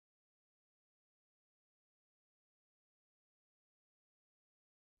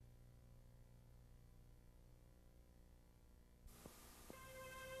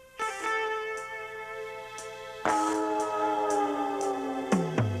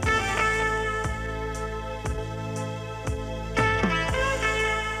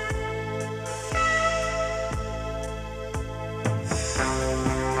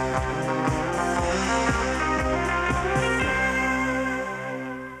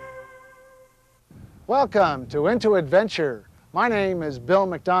Welcome to Into Adventure. My name is Bill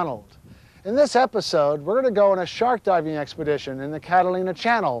McDonald. In this episode, we're going to go on a shark diving expedition in the Catalina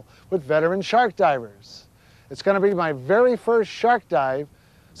Channel with veteran shark divers. It's going to be my very first shark dive,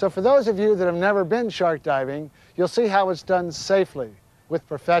 so for those of you that have never been shark diving, you'll see how it's done safely with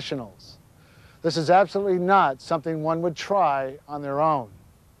professionals. This is absolutely not something one would try on their own.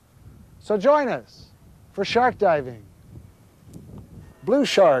 So join us for shark diving. Blue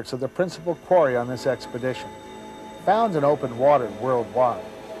sharks are the principal quarry on this expedition. Found in open water worldwide,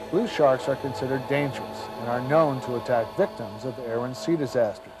 blue sharks are considered dangerous and are known to attack victims of air and sea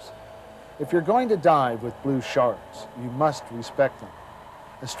disasters. If you're going to dive with blue sharks, you must respect them.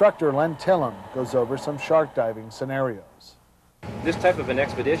 Instructor Len Tillum goes over some shark diving scenarios. This type of an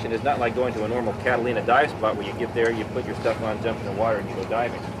expedition is not like going to a normal Catalina dive spot where you get there, you put your stuff on, jump in the water, and you go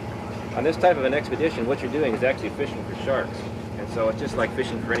diving. On this type of an expedition, what you're doing is actually fishing for sharks. And so it's just like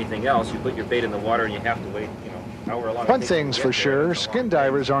fishing for anything else. You put your bait in the water and you have to wait, however long. One thing's for sure, skin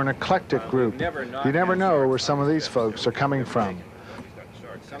divers are an eclectic group. You never know where some of these folks are coming from.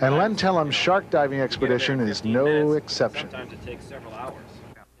 And Len Tillum's shark diving expedition is no exception. Sometimes it takes several hours.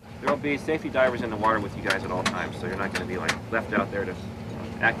 There'll be safety divers in the water with you guys at all times, so you're not going to be left out there to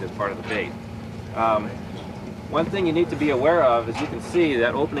act as part of the bait. One thing you need to be aware of is you can see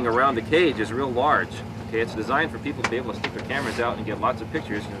that opening around the cage is real large. Okay, it's designed for people to be able to stick their cameras out and get lots of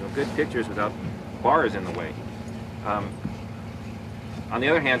pictures, good pictures without bars in the way. On the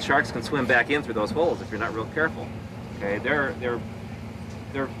other hand, sharks can swim back in through those holes if you're not real careful. Okay,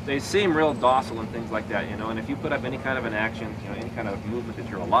 they seem real docile and things like that, and if you put up any kind of an action, any kind of movement that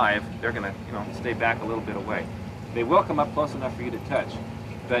you're alive, they're going to, stay back a little bit away. They will come up close enough for you to touch.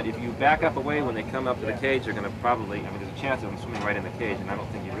 But if you back up away when they come up to the cage, they're going to probably, there's a chance of them swimming right in the cage, and I don't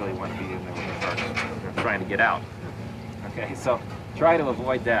think you really want to be in there with the sharks. They're trying to get out. Okay, so try to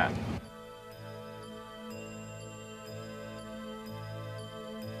avoid that.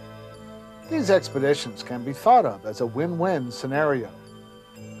 These expeditions can be thought of as a win-win scenario.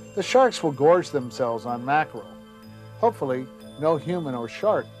 The sharks will gorge themselves on mackerel. Hopefully, no human or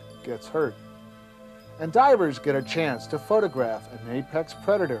shark gets hurt. And divers get a chance to photograph an apex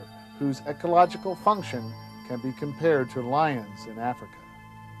predator whose ecological function can be compared to lions in Africa.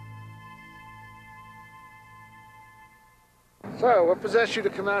 So, what possessed you to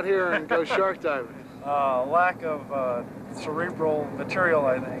come out here and go shark diving? Lack of cerebral material,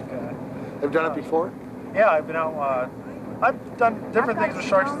 I think. Have you done it before? Yeah, I've been out. I've done different things with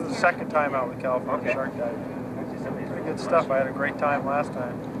sharks. This is the second time out with California shark diving. Pretty good stuff. I had a great time last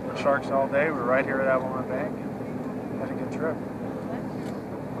time. With sharks all day. We were right here at Avalon Bank. Had a good trip.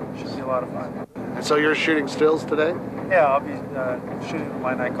 Should be a lot of fun. And so you're shooting stills today? Yeah, I'll be shooting with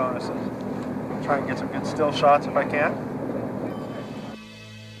my Nikon. Try and get some good still shots if I can.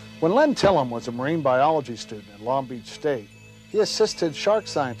 When Len Tillum was a marine biology student at Long Beach State, he assisted shark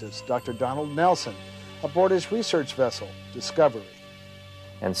scientist Dr. Donald Nelson aboard his research vessel, Discovery.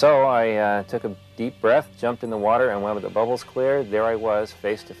 And so I took a deep breath, jumped in the water, and when the bubbles cleared, there I was,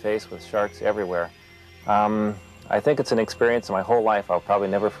 face to face with sharks everywhere. I think it's an experience my whole life I'll probably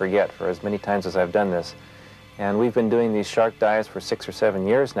never forget for as many times as I've done this. And we've been doing these shark dives for 6 or 7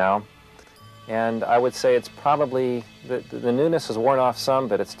 years now. And I would say it's probably, the newness has worn off some,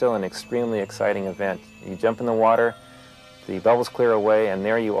 but it's still an extremely exciting event. You jump in the water, the bubbles clear away, and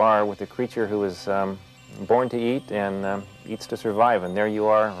there you are with a creature who is born to eat and eats to survive, and there you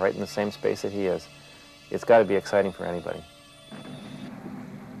are right in the same space that he is. It's got to be exciting for anybody.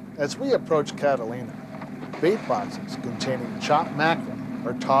 As we approach Catalina, bait boxes containing chopped mackerel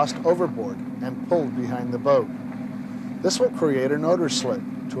are tossed overboard and pulled behind the boat. This will create an odor slit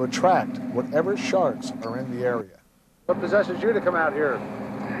to attract whatever sharks are in the area. What possesses you to come out here?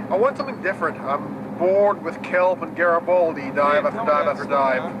 I want something different. I'm bored with kelp and Garibaldi dive after dive after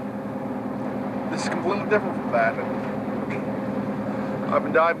dive. This is completely different from that. I've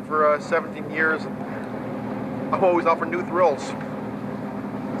been diving for 17 years, and I'm always out for new thrills.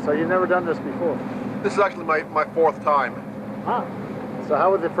 So you've never done this before? This is actually my fourth time. Huh. So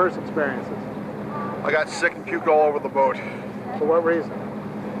how were the first experiences? I got sick and puked all over the boat. For what reason?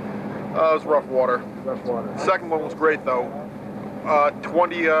 It was rough water. Rough water. The second one was great though.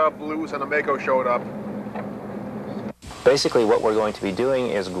 20 blues and a mako showed up. Basically what we're going to be doing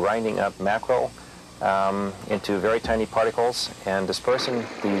is grinding up mackerel into very tiny particles and dispersing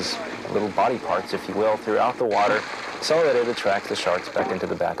these little body parts, if you will, throughout the water so that it attracts the sharks back into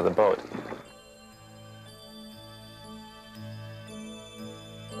the back of the boat.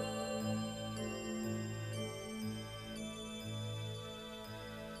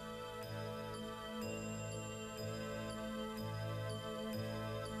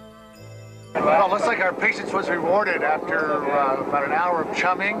 Well, it looks like our patience was rewarded after about an hour of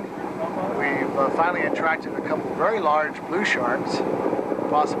chumming. We've finally attracted a couple very large blue sharks,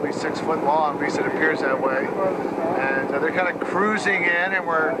 possibly 6 foot long, at least it appears that way. And they're kind of cruising in, and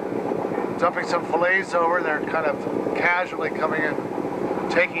we're dumping some fillets over, and they're kind of casually coming in,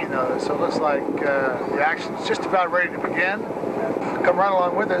 taking those. So it looks like the action's just about ready to begin. Come right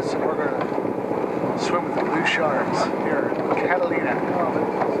along with us, and we're going to swim with the blue sharks here in Catalina.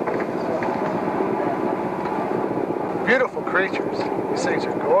 Beautiful creatures. These things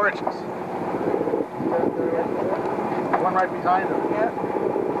are gorgeous. One right behind them. Yep.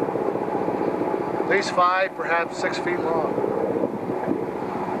 At least 5, perhaps 6 feet long.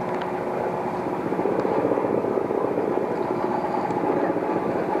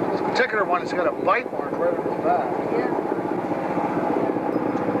 This particular one has got a bite mark right on his back. Yeah.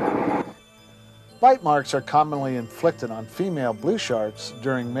 Bite marks are commonly inflicted on female blue sharks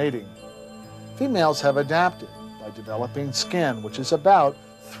during mating. Females have adapted by developing skin which is about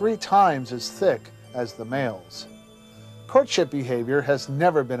 3 times as thick as the males. Courtship behavior has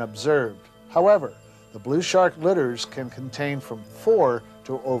never been observed. However, the blue shark litters can contain from 4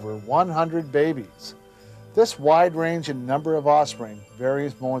 to over 100 babies. This wide range in number of offspring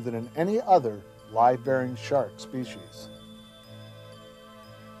varies more than in any other live-bearing shark species.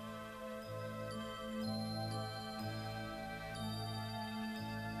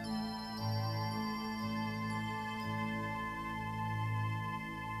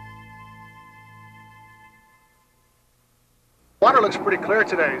 Water looks pretty clear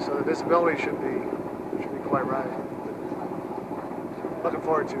today, so the visibility should be quite right. Looking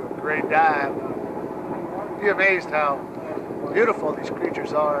forward to a great dive. You'd be amazed how beautiful these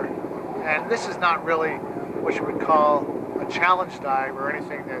creatures are. And this is not really what you would call a challenge dive or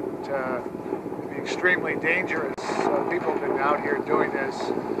anything that would be extremely dangerous. People have been out here doing this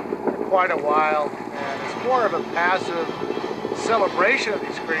for quite a while, and it's more of a passive celebration of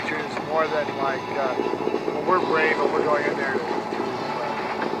these creatures more than like well, we're brave and we're going in there to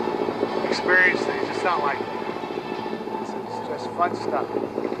experience things. It's not like that. It's just fun stuff.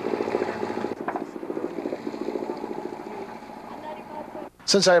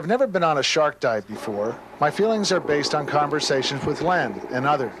 Since I have never been on a shark dive before, my feelings are based on conversations with Len and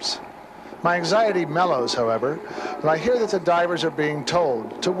others. My anxiety mellows, however, when I hear that the divers are being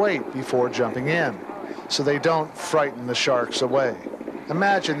told to wait before jumping in, so they don't frighten the sharks away.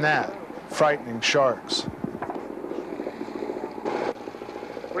 Imagine that, frightening sharks.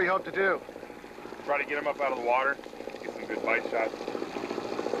 What do you hope to do? Try to get them up out of the water, get some good bite shots.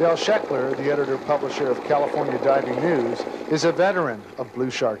 Dale Scheckler, the editor-publisher of California Diving News, is a veteran of blue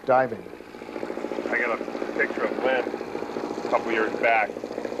shark diving. I got a picture of Len a couple years back.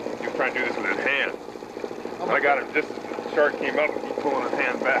 He was trying to do this with his hand. And I got him just as the shark came up and he's pulling his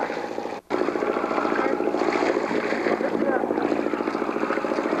hand back.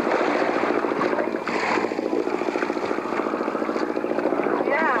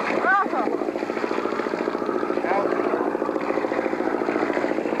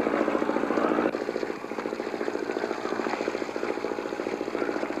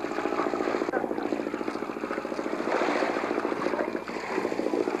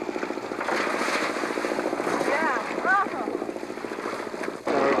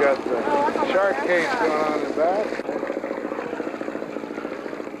 Got the shark cage going on in the back.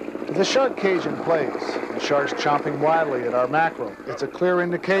 With the shark cage in place, the sharks chomping wildly at our mackerel, it's a clear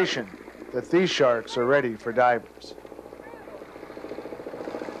indication that these sharks are ready for divers.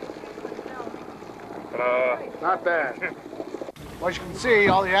 Not bad. Well, as you can see,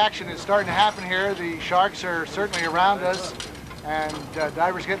 all the action is starting to happen here. The sharks are certainly around us, and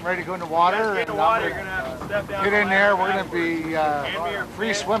divers getting ready to go in the water. Get in the water, you're going to have to step down. Get in there. We're going to be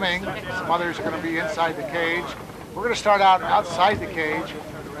free swimming. Some others are going to be inside the cage. We're going to start out outside the cage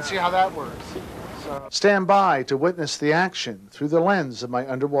and see how that works. So, stand by to witness the action through the lens of my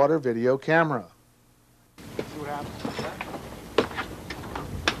underwater video camera. See what happens.